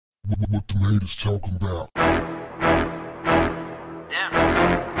What them haters talking about?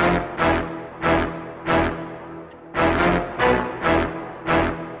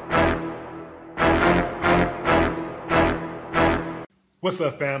 What's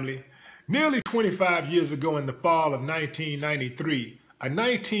up, family? Nearly 25 years ago in the fall of 1993, a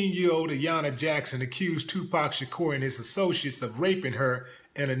 19-year-old Ayanna Jackson accused Tupac Shakur and his associates of raping her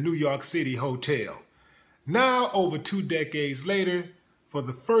in a New York City hotel. Now, over 2 decades later, for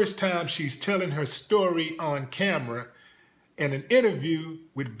the first time, she's telling her story on camera in an interview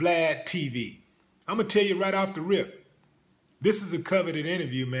with Vlad TV. I'm going to tell you right off the rip, this is a coveted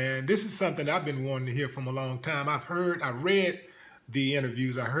interview, man. This is something I've been wanting to hear from a long time. I read the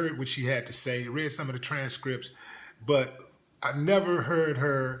interviews, I heard what she had to say, read some of the transcripts, but I never heard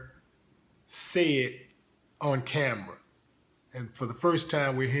her say it on camera. And for the first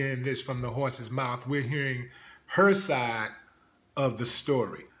time, we're hearing this from the horse's mouth. We're hearing her side of the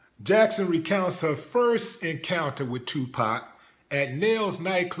story. Jackson recounts her first encounter with Tupac at Nail's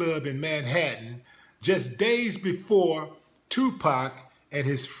nightclub in Manhattan, just days before Tupac and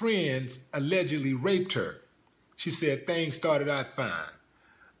his friends allegedly raped her. She said things started out fine.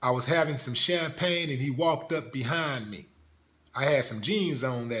 I was having some champagne and he walked up behind me. I had some jeans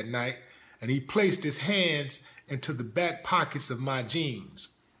on that night and he placed his hands into the back pockets of my jeans.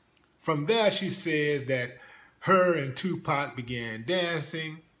 From there, she says that her and Tupac began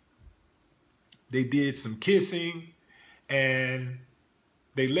dancing. They did some kissing and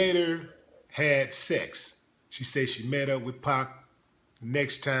they later had sex. She says she met up with Pac.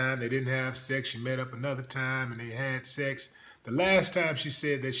 Next time they didn't have sex, she met up another time and they had sex. The last time she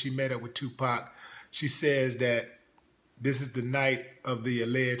said that she met up with Tupac, she says that this is the night of the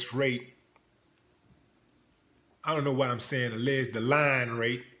alleged rape. I don't know why I'm saying alleged, the line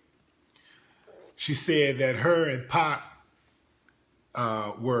rape. She said that her and Pac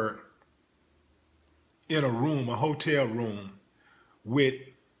were in a room, a hotel room, with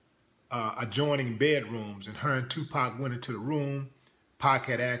adjoining bedrooms, and her and Tupac went into the room. Pac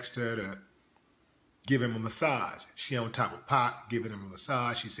had asked her to give him a massage. She on top of Pac, giving him a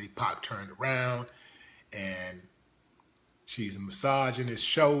massage. She said Pac turned around and she's massaging his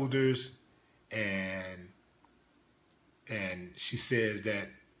shoulders, and she says that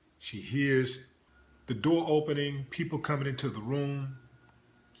she hears the door opening, people coming into the room,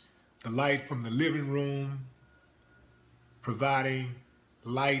 the light from the living room providing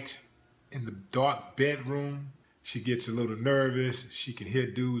light in the dark bedroom. She gets a little nervous. She can hear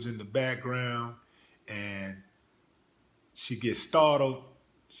dudes in the background and she gets startled.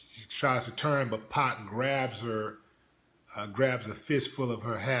 She tries to turn, but Pac grabs her, grabs a fistful of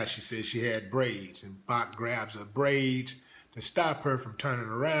her hair. She says she had braids, and Pac grabs her braids to stop her from turning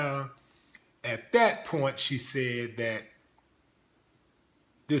around. At that point, she said that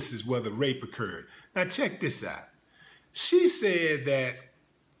this is where the rape occurred. Now check this out. She said that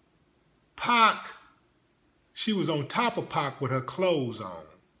Pac, she was on top of Pac with her clothes on.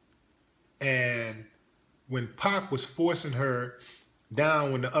 And when Pac was forcing her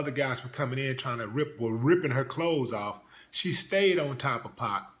down, when the other guys were coming in trying to ripping her clothes off, she stayed on top of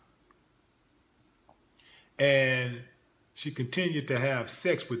Pac. And she continued to have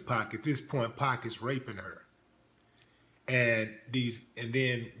sex with Pac. At this point, Pac is raping her. And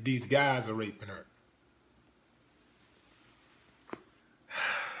then these guys are raping her.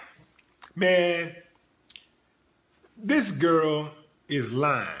 Man, this girl is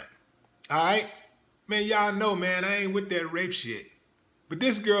lying. All right? Man, y'all know, man, I ain't with that rape shit. But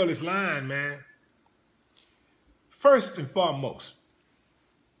this girl is lying, man. First and foremost,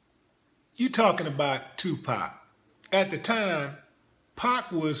 you talking about Tupac. At the time,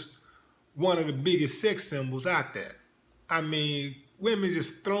 Pac was one of the biggest sex symbols out there. I mean, women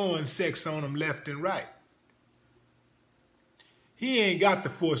just throwing sex on him left and right. He ain't got to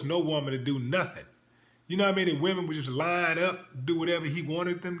force no woman to do nothing. You know how many women would just line up, do whatever he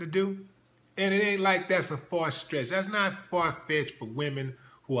wanted them to do? And it ain't like that's a far stretch. That's not far-fetched for women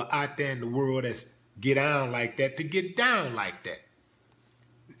who are out there in the world that's get down like that to get down like that.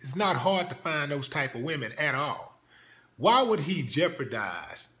 It's not hard to find those type of women at all. Why would he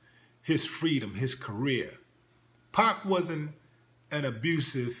jeopardize his freedom, his career? Pac wasn't an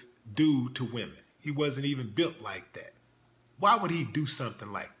abusive dude to women. He wasn't even built like that. Why would he do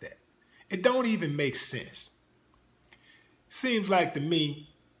something like that? It don't even make sense. Seems like to me,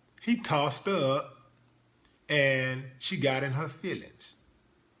 he tossed her up and she got in her feelings.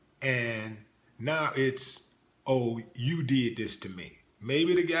 And now it's, oh, you did this to me.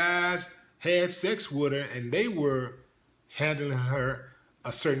 Maybe the guys had sex with her and they were handling her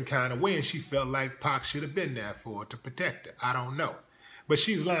a certain kind of way and she felt like Pac should have been there for her to protect her. I don't know. But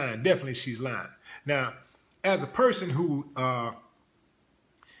she's lying. Definitely she's lying. Now, as a person who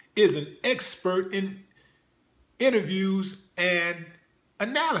is an expert in interviews and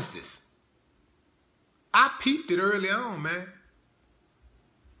analysis, I peeped it early on, man.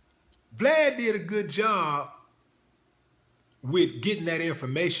 Vlad did a good job with getting that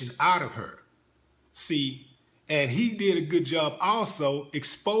information out of her. See, and he did a good job also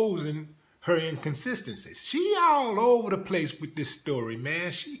exposing her inconsistencies. She all over the place with this story,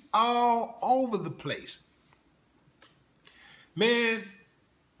 man. She all over the place. Man,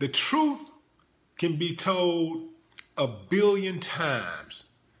 the truth can be told 1 billion times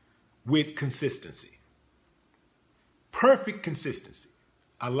with consistency. Perfect consistency.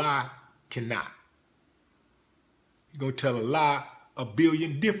 A lie cannot. You're going to tell a lie 1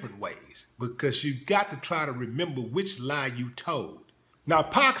 billion different ways because you got to try to remember which lie you told. Now,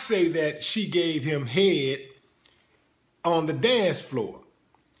 Pac say that she gave him head on the dance floor.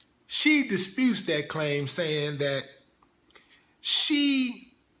 She disputes that claim, saying that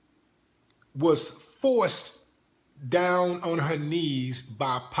she was forced down on her knees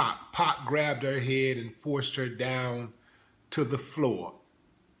by Pac. Pac grabbed her head and forced her down to the floor.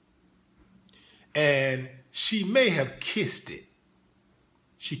 And she may have kissed it.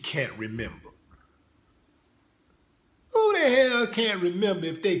 She can't remember. Who the hell can't remember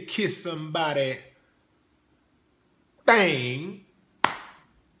if they kiss somebody thing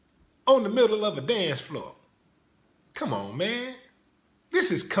on the middle of a dance floor? Come on, man.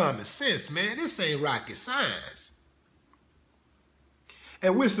 This is common sense, man. This ain't rocket science.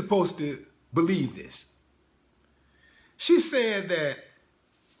 And we're supposed to believe this. She said that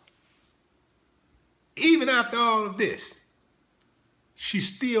even after all of this, she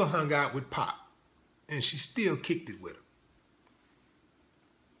still hung out with Pac, and she still kicked it with him.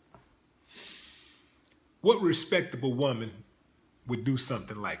 What respectable woman would do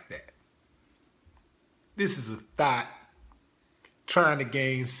something like that? This is a thought trying to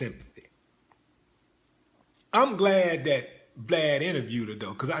gain sympathy. I'm glad that Vlad interviewed her,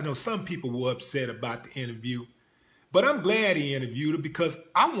 though, because I know some people were upset about the interview. But I'm glad he interviewed her because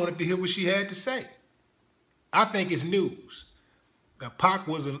I wanted to hear what she had to say. I think it's news. Now, Pac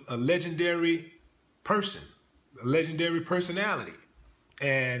was a legendary person, a legendary personality.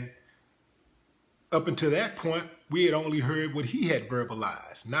 And up until that point, we had only heard what he had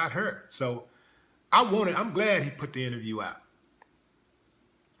verbalized, not her. So I'm glad he put the interview out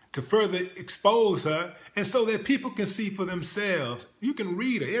to further expose her and so that people can see for themselves. You can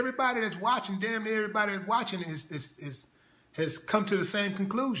read her. Everybody that's watching, damn near everybody that's watching has come to the same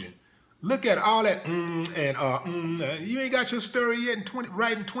conclusion. Look at all that you ain't got your story yet in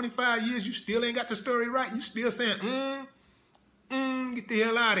 25 years. You still ain't got the story right. You still saying get the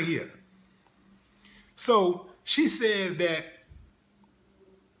hell out of here. So she says that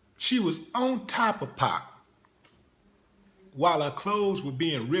she was on top of Pac. While her clothes were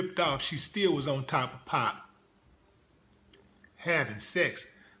being ripped off, she still was on top of Pac having sex.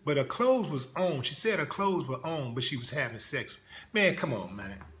 But her clothes was on. She said her clothes were on, but she was having sex. Man, come on,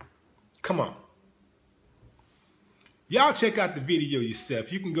 man. Come on. Y'all check out the video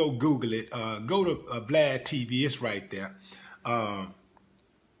yourself. You can go Google it. Go to Vlad TV. It's right there.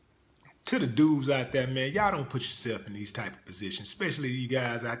 To the dudes out there, man, y'all don't put yourself in these type of positions, especially you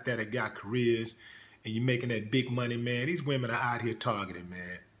guys out there that got careers and you making that big money, man. These women are out here targeted,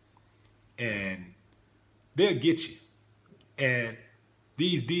 man. And they'll get you. And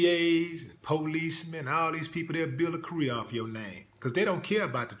these DAs and policemen, all these people, they'll build a career off your name because they don't care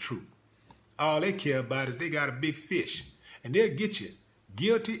about the truth. All they care about is they got a big fish. And they'll get you,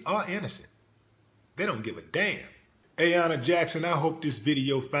 guilty or innocent. They don't give a damn. Ayanna Jackson, I hope this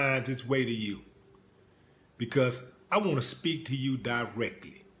video finds its way to you because I want to speak to you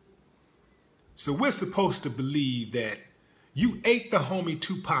directly. So we're supposed to believe that you ate the homie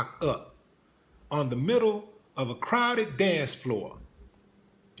Tupac up on the middle of a crowded dance floor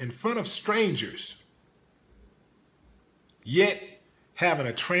in front of strangers, yet having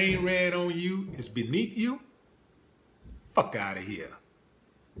a train ran on you is beneath you? Fuck out of here.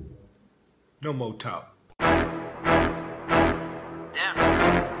 No more talk.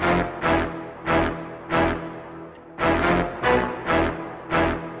 Damn.